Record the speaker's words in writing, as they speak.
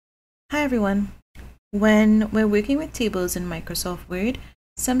Hi everyone. When we're working with tables in Microsoft Word,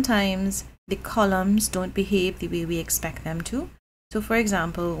 sometimes the columns don't behave the way we expect them to. So for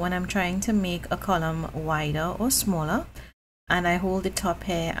example, when I'm trying to make a column wider or smaller, and I hold the top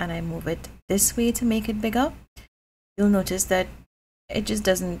here and I move it this way to make it bigger, you'll notice that it just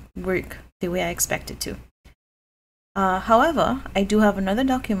doesn't work the way I expect it to. However, I do have another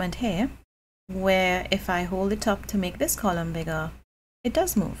document here where if I hold the top to make this column bigger, it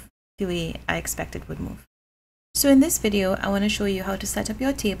does move the way I expect it would move. So in this video, I want to show you how to set up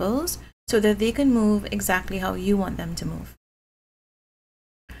your tables so that they can move exactly how you want them to move.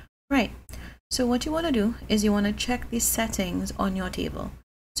 Right, so what you want to do is you want to check the settings on your table.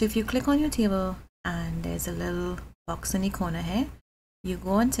 So if you click on your table and there's a little box in the corner here, you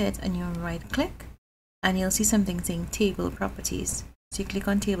go onto it and you right click and you'll see something saying table properties. So you click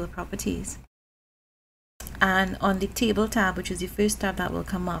on table properties, and on the table tab, which is the first tab that will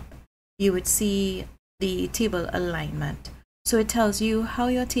come up, you would see the table alignment. So it tells you how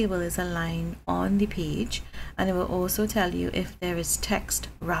your table is aligned on the page, and it will also tell you if there is text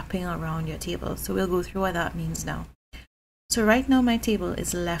wrapping around your table. So we'll go through what that means now. So right now my table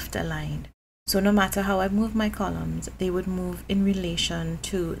is left aligned. So no matter how I move my columns, they would move in relation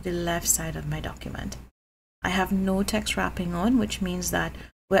to the left side of my document. I have no text wrapping on, which means that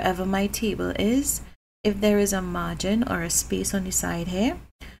wherever my table is, if there is a margin or a space on the side here,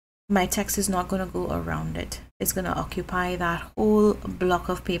 my text is not going to go around it. It's going to occupy that whole block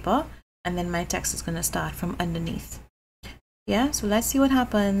of paper, and then my text is going to start from underneath. Yeah, so let's see what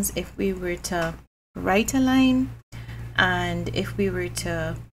happens if we were to right align and if we were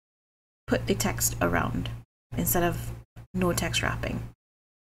to put the text around instead of no text wrapping.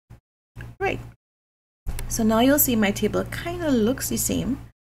 Right. So now you'll see my table kind of looks the same,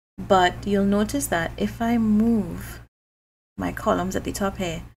 but you'll notice that if I move my columns at the top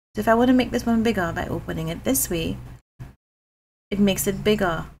here, so if I want to make this one bigger by opening it this way, it makes it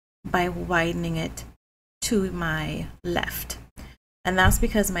bigger by widening it to my left. And that's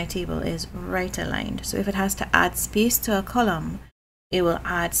because my table is right aligned. So if it has to add space to a column, it will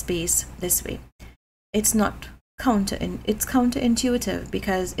add space this way. It's counterintuitive,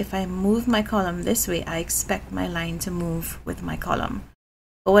 because if I move my column this way, I expect my line to move with my column.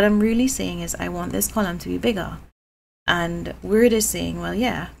 But what I'm really saying is I want this column to be bigger. And Word is saying, well,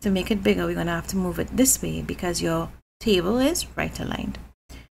 yeah, to make it bigger, we're going to have to move it this way because your table is right aligned.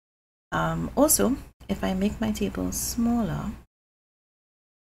 Also, if I make my table smaller,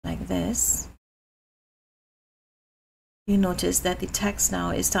 like this, you notice that the text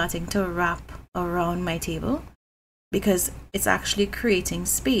now is starting to wrap around my table because it's actually creating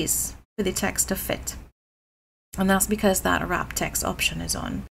space for the text to fit. And that's because that wrap text option is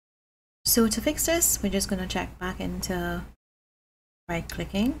on. So to fix this, we're just going to check back into right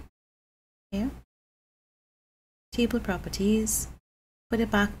clicking here, table properties, put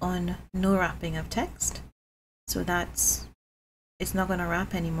it back on no wrapping of text. So it's not going to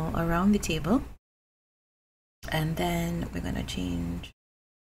wrap anymore around the table. And then we're going to change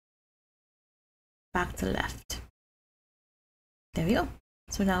back to left. There we go.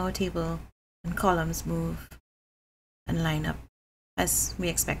 So now our table and columns move and line up as we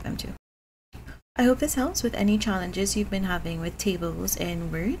expect them to. I hope this helps with any challenges you've been having with tables in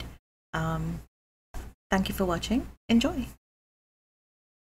Word. Thank you for watching. Enjoy.